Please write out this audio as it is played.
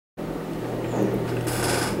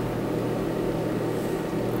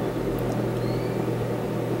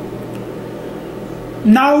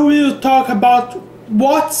Now we'll talk about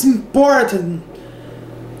what's important,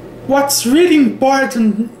 what's really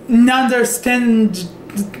important in understanding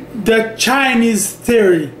the Chinese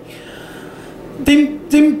theory.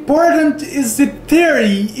 The important is the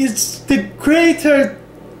theory, it's the greater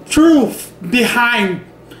truth behind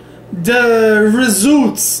the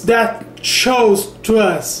results that shows to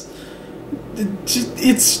us.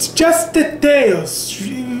 It's just details.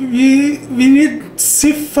 We need to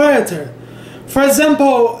see further. For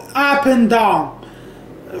example, up and down.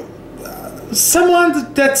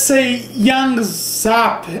 Someone that say young is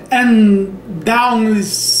up and down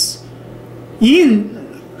is in,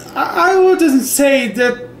 I wouldn't say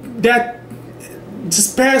that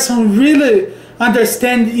this person really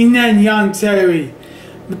understands yin and yang theory.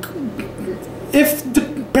 If the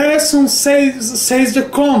person says the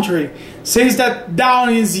contrary, says that down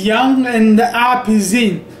is young and up is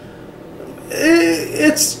in,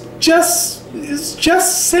 it's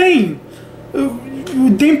just saying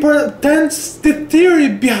the importance, the theory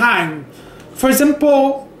behind. For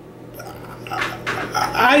example,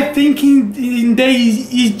 I think in the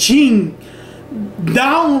I Ching,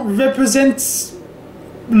 down represents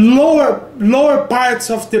lower parts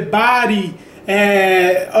of the body,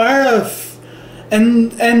 earth,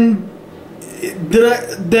 and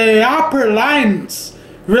the upper lines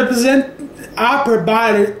represent upper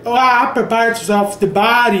parts of the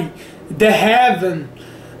body, the heaven,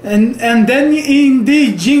 and then in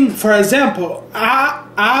the Jing, for example,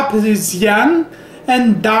 up is yang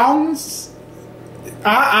and down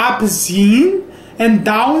up is yin and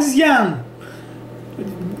down is yang.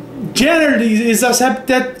 Generally, it's accepted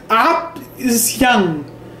that up is yang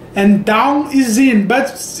and down is yin, but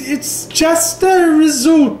it's just a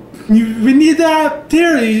result. We need a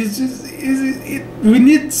theory. We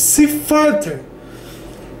need to see further.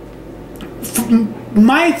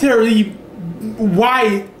 My theory,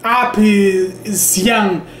 why up is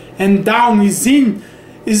yang and down is yin,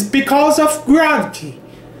 is because of gravity.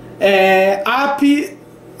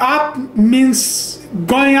 Up means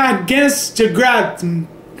going against the gravity,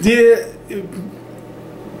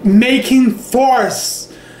 making force,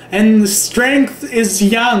 and strength is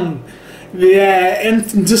yang. And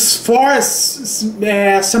this force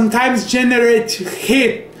sometimes generates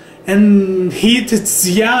heat, and heat is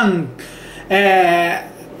yang.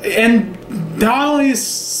 And down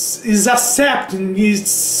is accepting,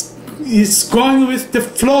 it's going with the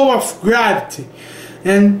flow of gravity,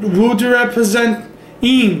 and would represent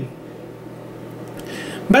yin.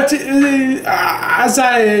 But as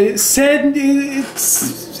I said,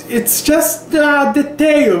 it's just a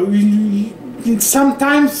detail.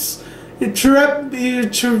 Sometimes it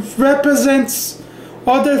represents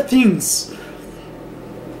other things.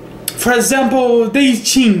 For example, the I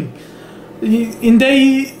Ching. In the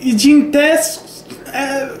I Ching text,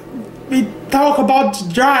 we talk about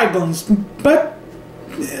dragons, but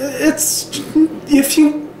it's if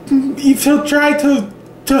you try to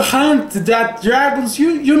hunt that dragons,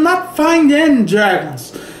 you not find any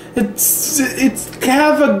dragons. It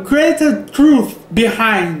have a greater truth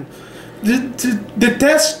behind. The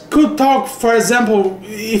text could talk, for example,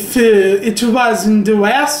 if it was in the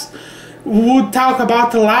West, we would talk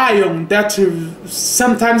about a lion that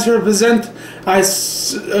sometimes represent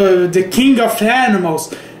as the king of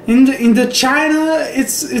animals. In the China,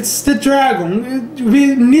 it's the dragon.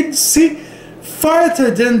 We need to see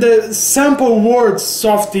further than the sample words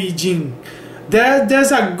of the I Ching.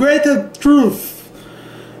 There's a greater truth.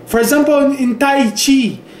 For example, in Tai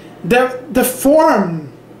Chi, the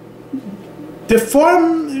form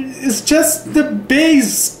is just the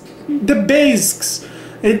basics.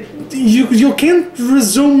 You can't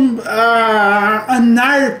resume an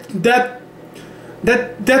art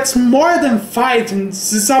that's more than fighting.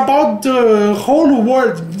 It's about the whole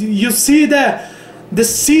world. You see the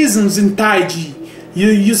seasons in Tai Chi.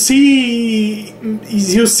 You see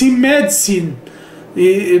medicine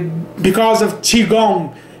because of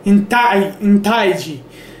Qigong in Tai Chi.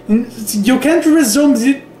 You can't resume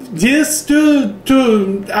this to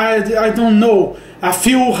I don't know, a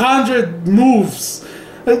few hundred moves.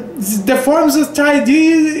 The forms of Tai Chi,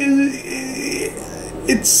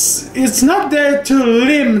 it's not there to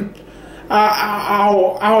limit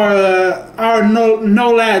our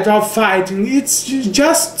knowledge of fighting. It's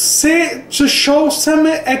just to show some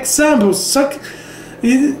examples. So,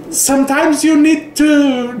 sometimes you need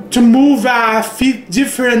to move a feet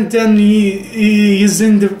different than he is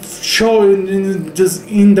in the show in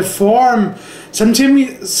the form.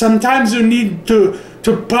 Sometimes you need to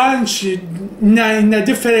punch in a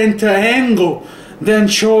different angle than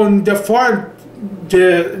shown the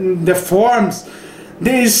forms.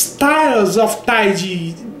 the styles of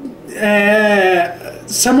Taiji.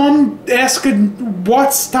 Someone asked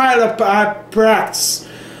what style I practice.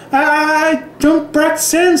 I don't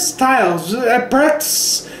practice any styles. I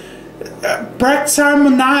practice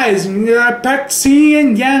harmonizing. I practice yin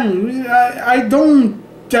and yang. I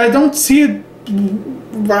don't see it.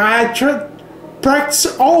 I practice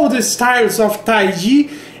all the styles of Taiji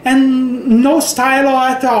and no style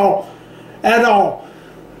at all.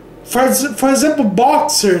 For example,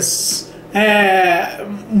 boxers,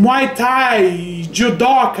 Muay Thai,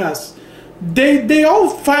 judokas, they all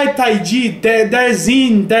fight Taiji. There's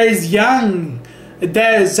yin, there's yang,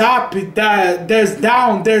 there's up, there's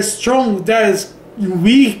down, there's strong, there's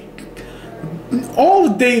weak. All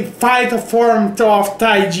they fight a form of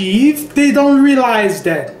Taiji if they don't realize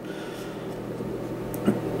that.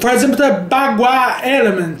 For example, the Bagua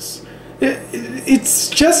elements. It's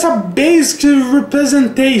just a basic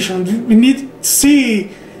representation. You need to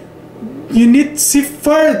see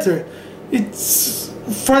further. It's,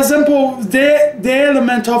 for example, the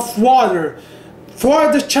element of water.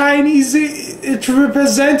 For the Chinese, it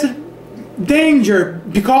represented danger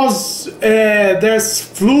because there's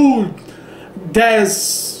flood, they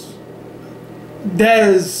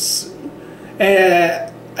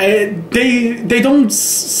don't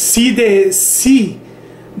see the sea,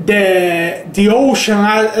 the ocean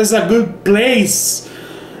as a good place.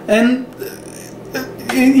 And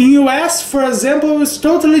in US, for example, it's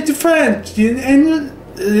totally different, and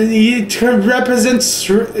it represents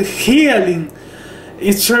healing,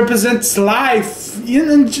 it represents life.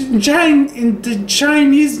 And the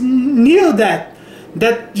Chinese knew that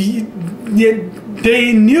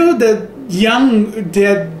they knew that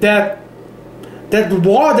that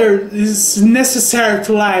water is necessary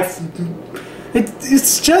to life.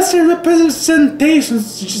 It's just a representation.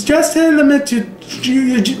 It's just an element. You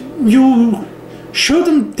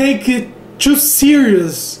shouldn't take it too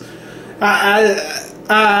serious.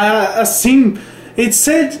 It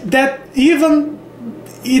said that even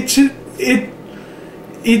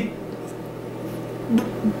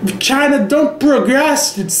China don't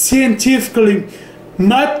progress scientifically,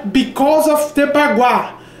 not because of the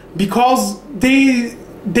Bagua, because they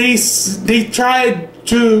tried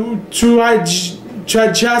to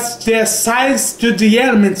adjust their size to the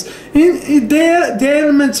elements. The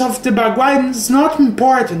elements of the Bagua is not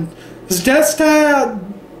important. It's just a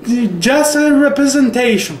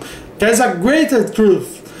representation. There's a greater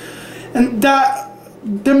truth, and the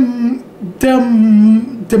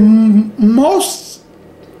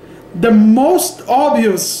most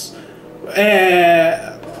obvious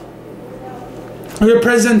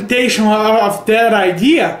representation of that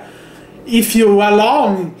idea, if you allow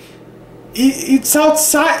me, it's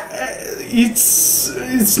outside.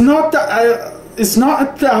 It's not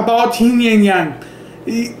about yin and yang.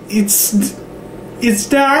 It's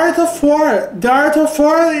the art of war. The art of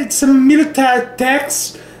war. It's a military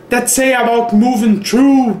text that say about moving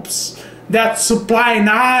troops, that supply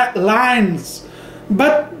lines,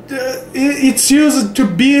 but it's used to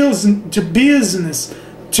business,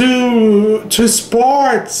 to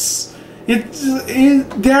sports.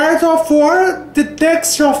 The art of war, the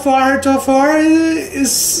text of art of war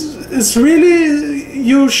is really,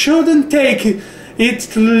 you shouldn't take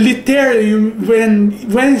it literally when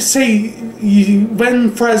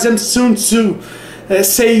for example Sun Tzu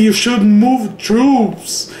say you should move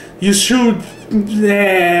troops, you should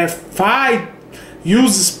fight,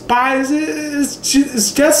 use spies.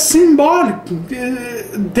 It's just symbolic.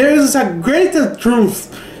 There's a greater truth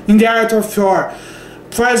in the art of war.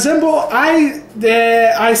 For example, I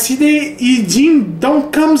see the I Ching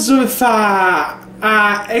don't comes with a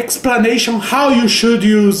explanation how you should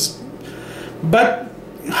use, but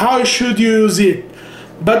how you should use it.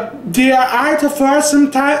 But the art of war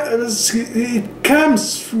sometimes it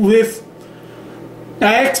comes with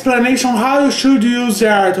an explanation how you should use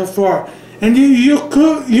the art of war, and you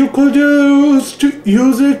could use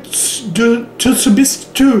it to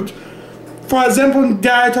substitute. For example,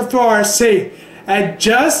 the art of war say,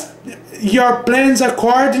 adjust your plans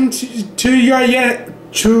according to your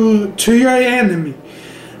enemy.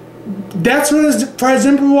 That's what, for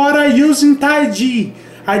example, what I use in Taiji.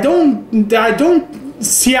 I don't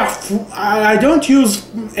use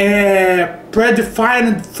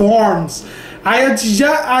predefined forms. I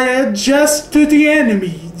adjust to the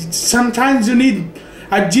enemy. Sometimes you need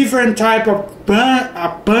a different type of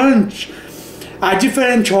punch, a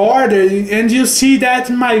different order, and you see that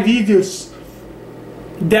in my videos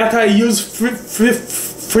that I use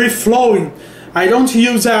free flowing. I don't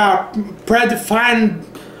use a predefined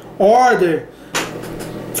order.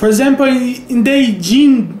 For example, in the I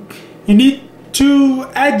Ching, you need to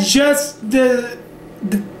adjust the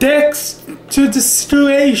text to the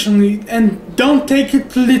situation and don't take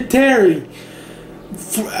it literally,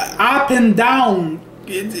 up and down.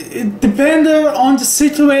 It depends on the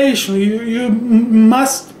situation. You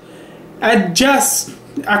must adjust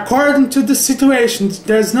according to the situation.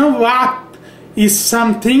 There's no up is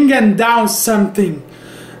something and down something.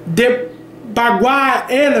 The bagua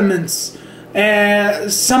elements,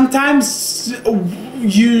 sometimes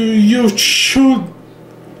you should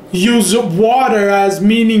use water as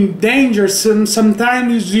meaning danger.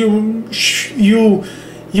 Sometimes you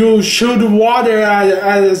should water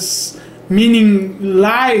as meaning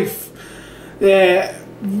life. The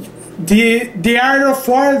art of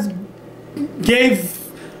war gave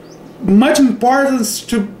much importance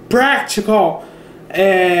to practical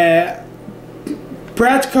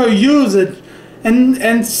usage, and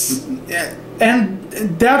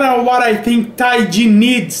that are what I think Taiji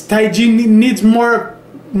needs. Taiji needs more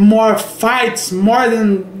fights, more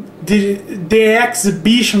than the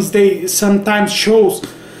exhibitions they sometimes shows.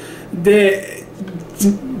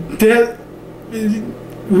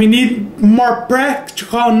 We need more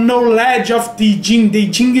practical knowledge of the Jing. The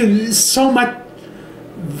Jing is so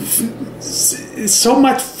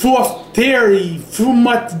much full of theory, full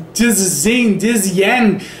much this yin, this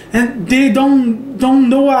yang, and they don't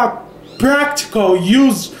know a practical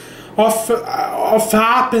use of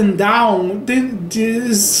up and down.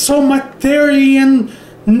 There's so much theory, and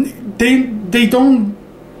they don't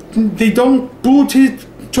put it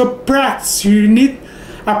to practice. You need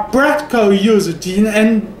a practical usage,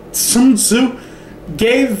 and Sun Tzu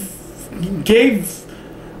gave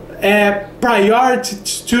priority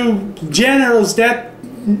to generals that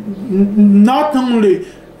not only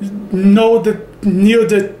knew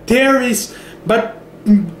the theories, but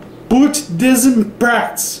put this in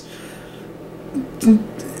practice.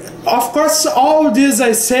 Of course, all this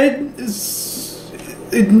I said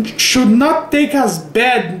it should not take us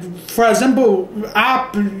bad. For example,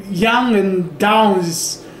 up, yang, and down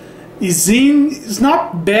is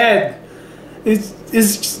not bad. It's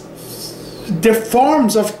the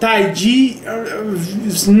forms of Taiji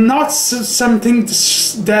is not something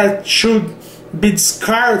that should be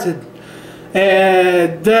discarded.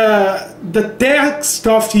 The text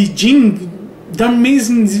of the Jing don't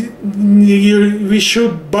mean we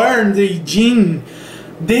should burn the Jing.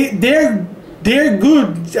 They're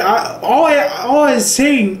good. All I'm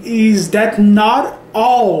saying is that not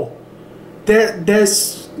all.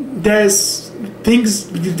 There's things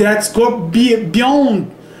that go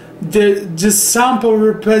beyond the sample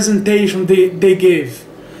representation they give.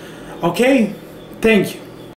 Okay? Thank you.